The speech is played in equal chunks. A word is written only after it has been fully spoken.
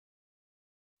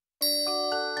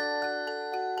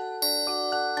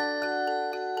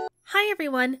Hi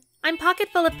everyone, I'm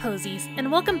Pocketful of Posies,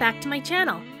 and welcome back to my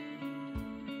channel.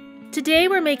 Today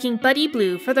we're making Buddy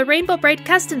Blue for the Rainbow Brite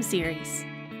custom series.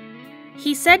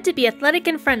 He's said to be athletic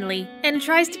and friendly, and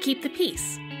tries to keep the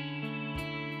peace.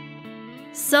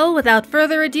 So without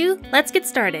further ado, let's get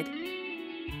started.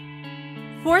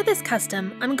 For this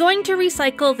custom, I'm going to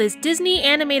recycle this Disney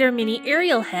Animator Mini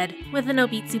Ariel head with an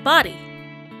obitsu body.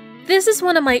 This is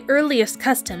one of my earliest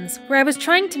customs where I was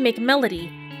trying to make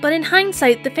Melody, but in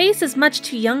hindsight the face is much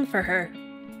too young for her.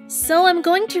 So I'm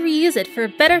going to reuse it for a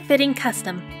better fitting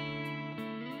custom.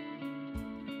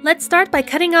 Let's start by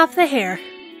cutting off the hair.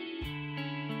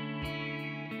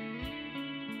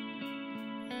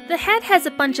 The head has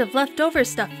a bunch of leftover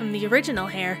stuff from the original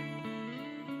hair.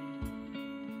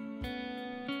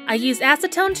 I use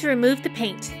acetone to remove the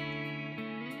paint.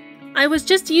 I was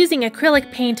just using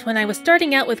acrylic paint when I was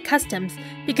starting out with customs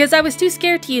because I was too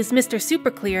scared to use Mr.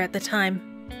 Super Clear at the time.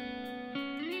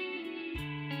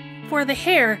 For the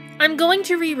hair, I'm going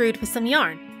to reroot with some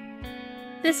yarn.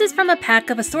 This is from a pack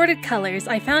of assorted colors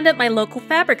I found at my local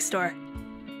fabric store.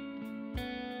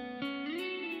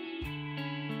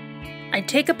 I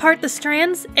take apart the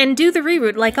strands and do the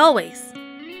reroot like always.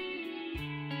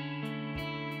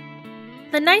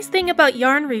 The nice thing about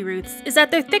yarn reroots is that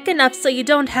they're thick enough so you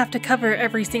don't have to cover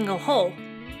every single hole.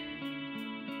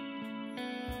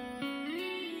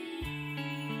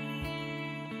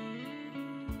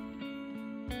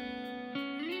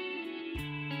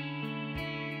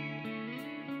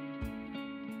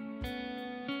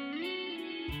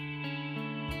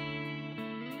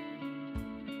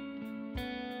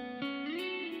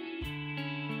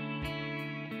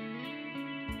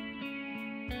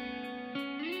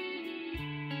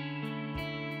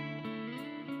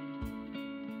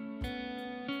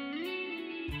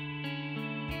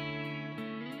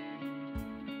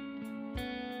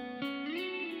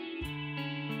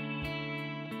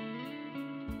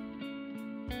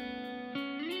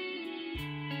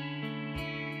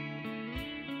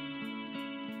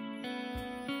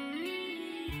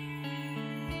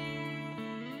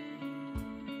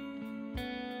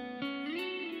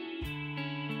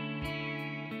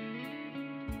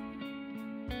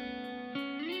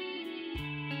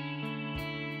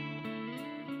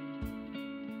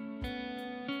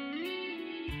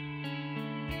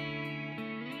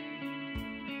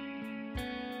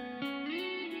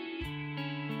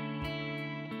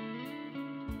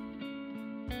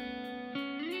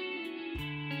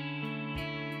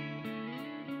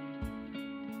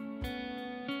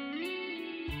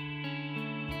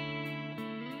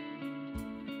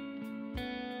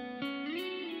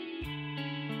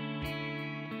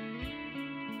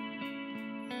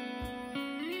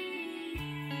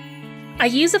 I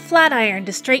use a flat iron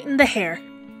to straighten the hair.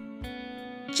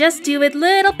 Just do it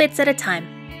little bits at a time.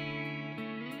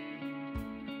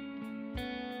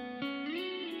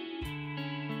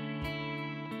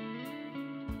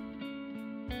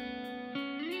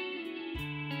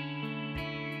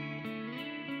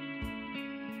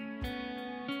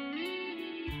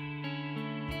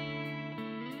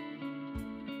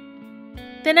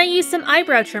 Then I use some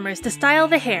eyebrow trimmers to style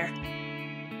the hair.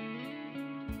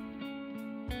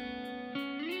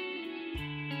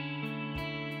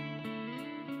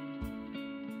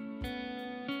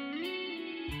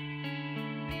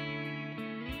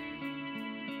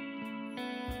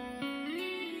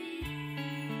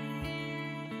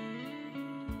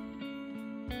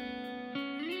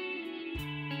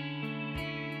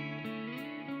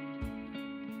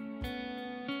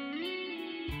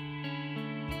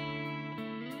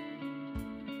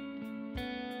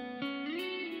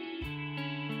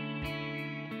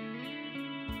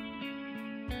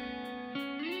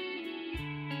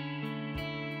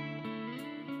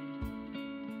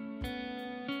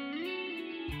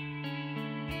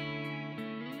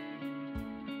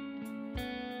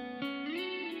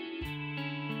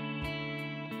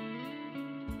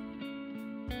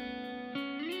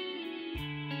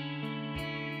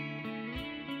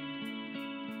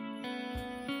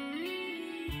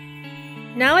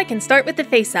 Now I can start with the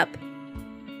face-up.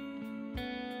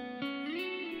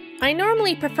 I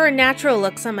normally prefer natural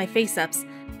looks on my face-ups,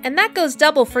 and that goes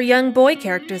double for young boy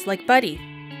characters like Buddy.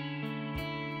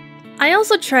 I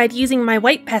also tried using my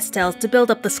white pastels to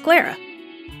build up the sclera.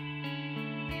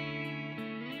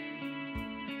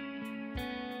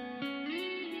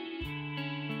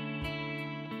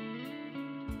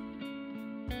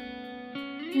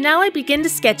 Now I begin to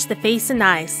sketch the face and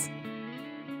eyes.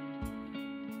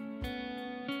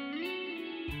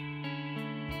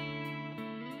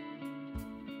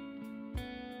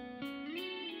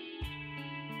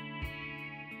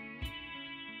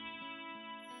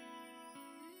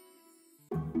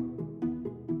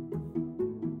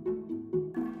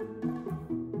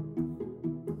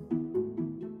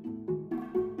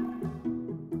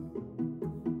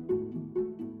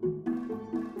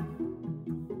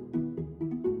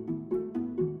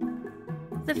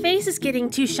 The face is getting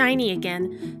too shiny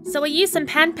again, so I use some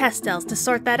pan pastels to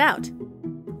sort that out.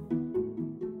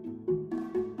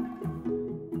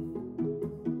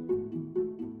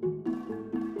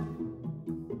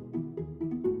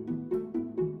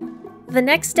 The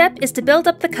next step is to build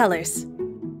up the colors.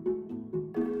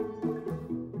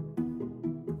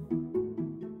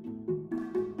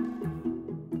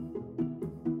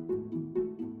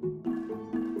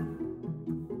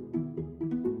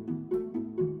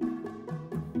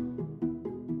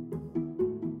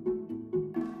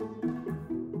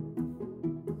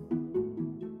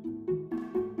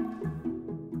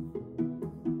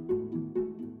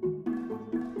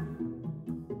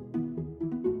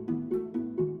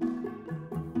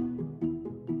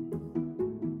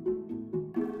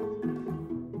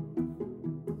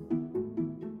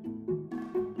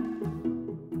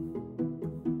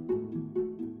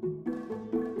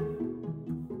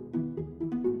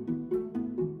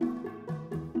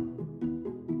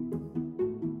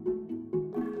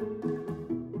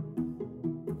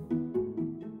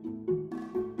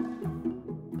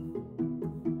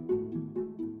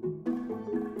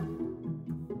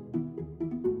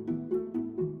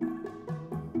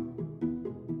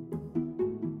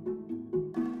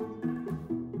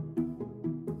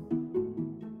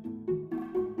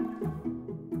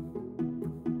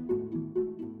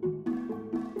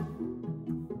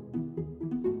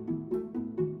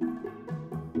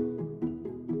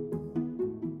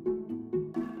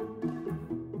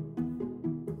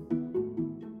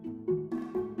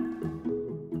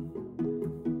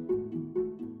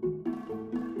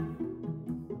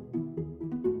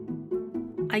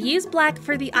 I use black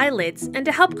for the eyelids and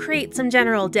to help create some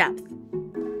general depth.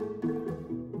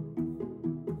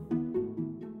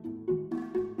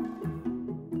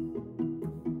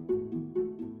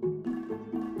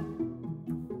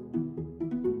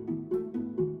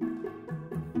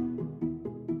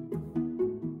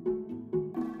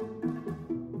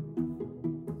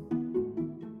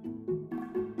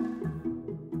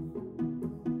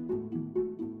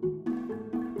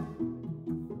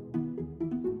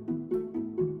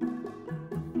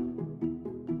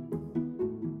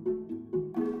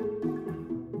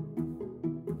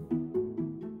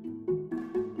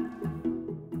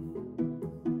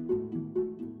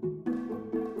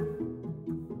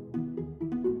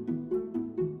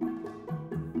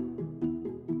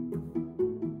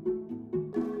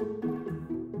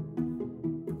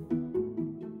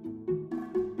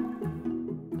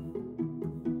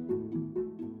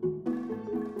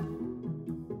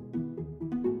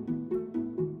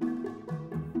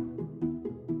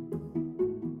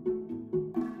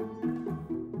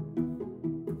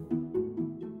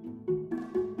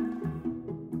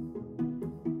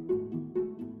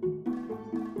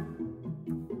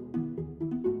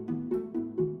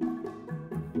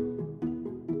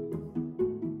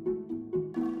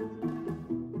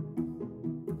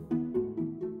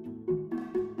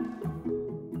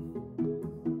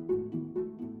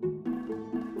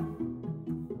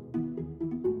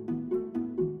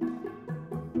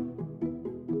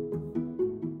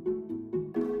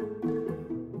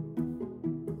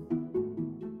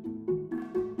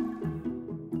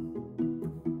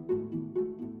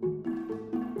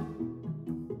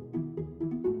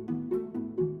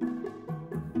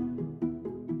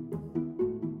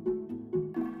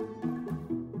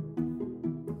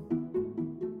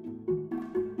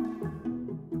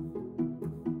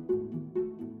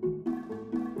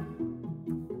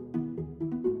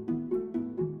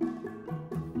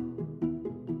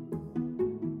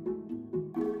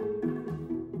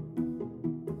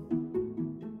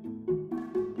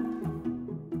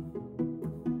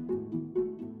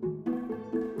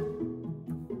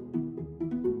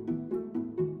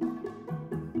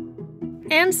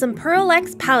 And some Pearl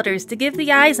X powders to give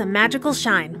the eyes a magical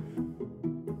shine.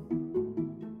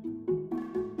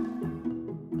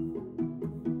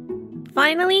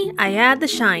 Finally, I add the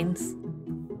shines.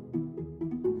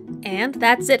 And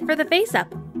that's it for the face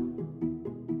up.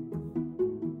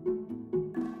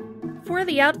 For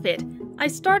the outfit, I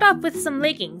start off with some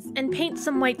leggings and paint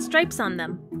some white stripes on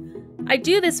them. I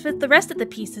do this with the rest of the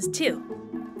pieces too.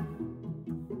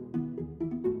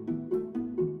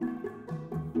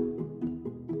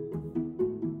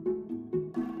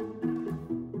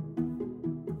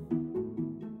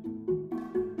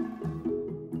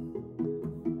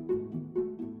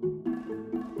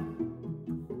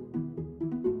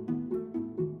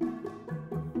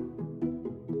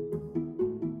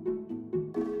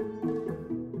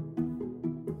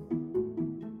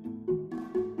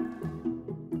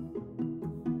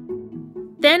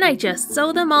 Then I just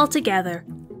sew them all together.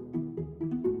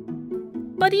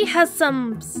 Buddy has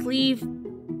some sleeve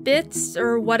bits,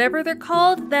 or whatever they're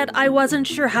called, that I wasn't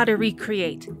sure how to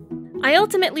recreate. I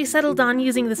ultimately settled on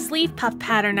using the sleeve puff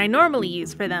pattern I normally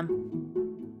use for them.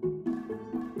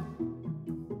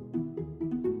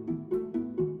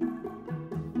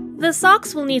 The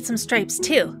socks will need some stripes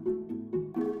too.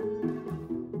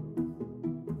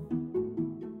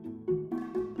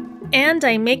 And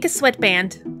I make a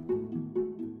sweatband.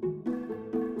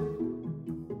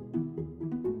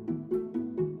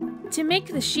 To make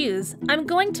the shoes, I'm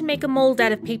going to make a mold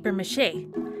out of paper mache.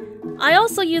 I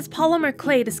also use polymer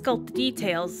clay to sculpt the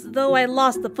details, though I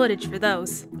lost the footage for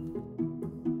those.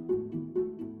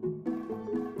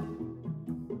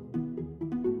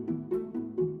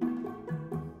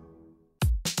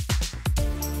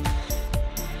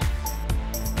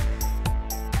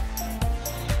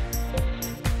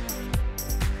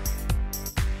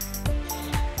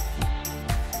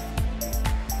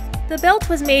 The belt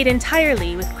was made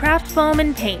entirely with craft foam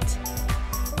and paint.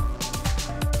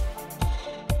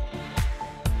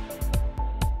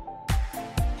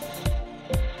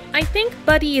 I think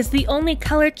Buddy is the only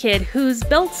color kid whose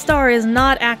belt star is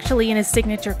not actually in his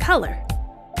signature color.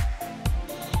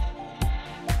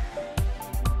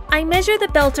 I measure the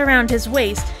belt around his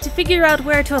waist to figure out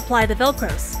where to apply the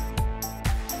velcros.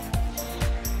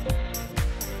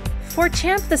 For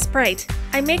Champ the Sprite,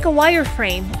 I make a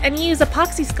wireframe and use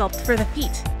epoxy sculpt for the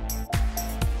feet.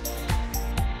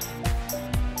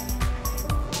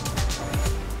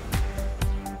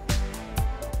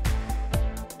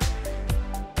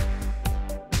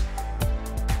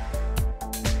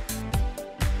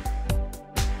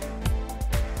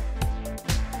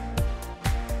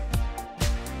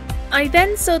 I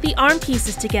then sew the arm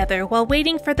pieces together while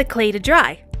waiting for the clay to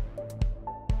dry.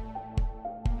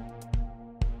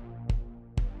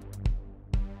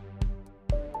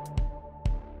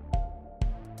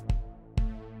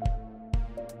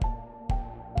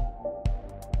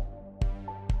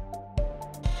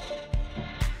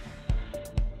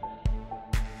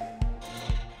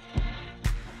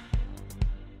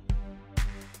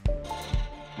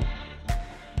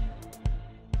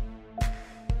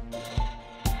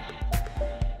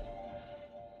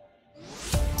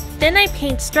 Then I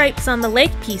paint stripes on the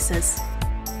leg pieces.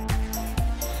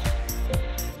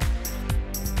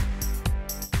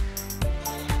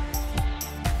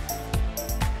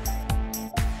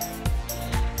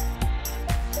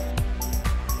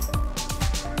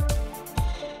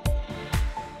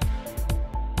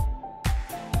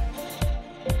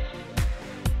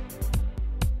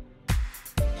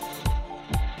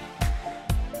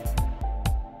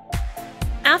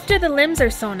 After the limbs are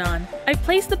sewn on, I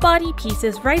place the body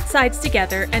pieces right sides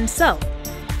together and sew.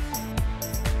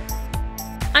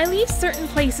 I leave certain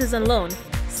places alone,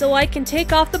 so I can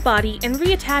take off the body and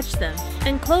reattach them,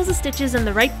 and close the stitches in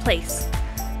the right place.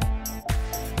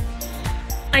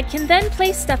 I can then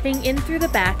place stuffing in through the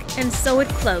back and sew it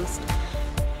closed.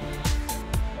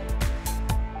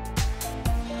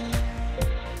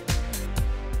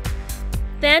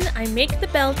 Then I make the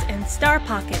belt and star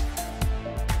pocket.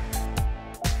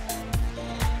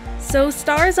 Sew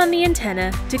stars on the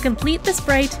antenna to complete the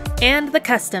sprite and the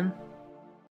custom.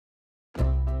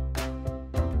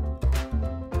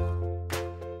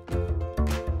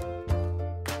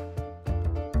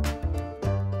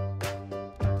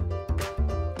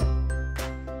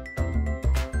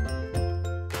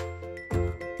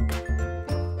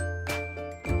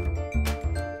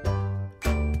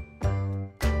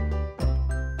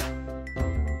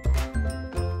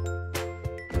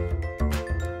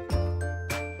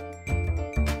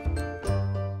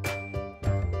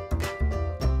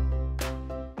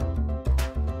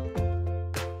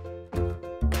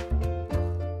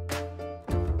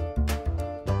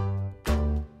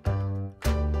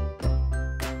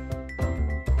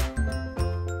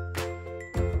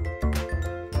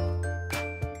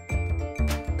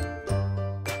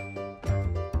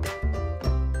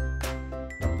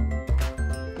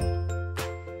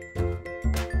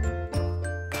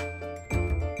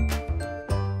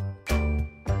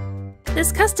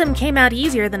 This custom came out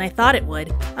easier than I thought it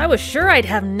would. I was sure I'd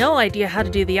have no idea how to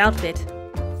do the outfit.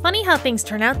 Funny how things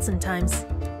turn out sometimes.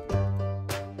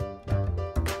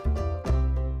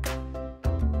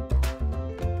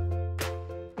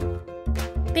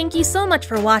 Thank you so much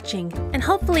for watching, and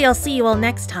hopefully I'll see you all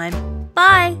next time.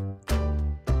 Bye!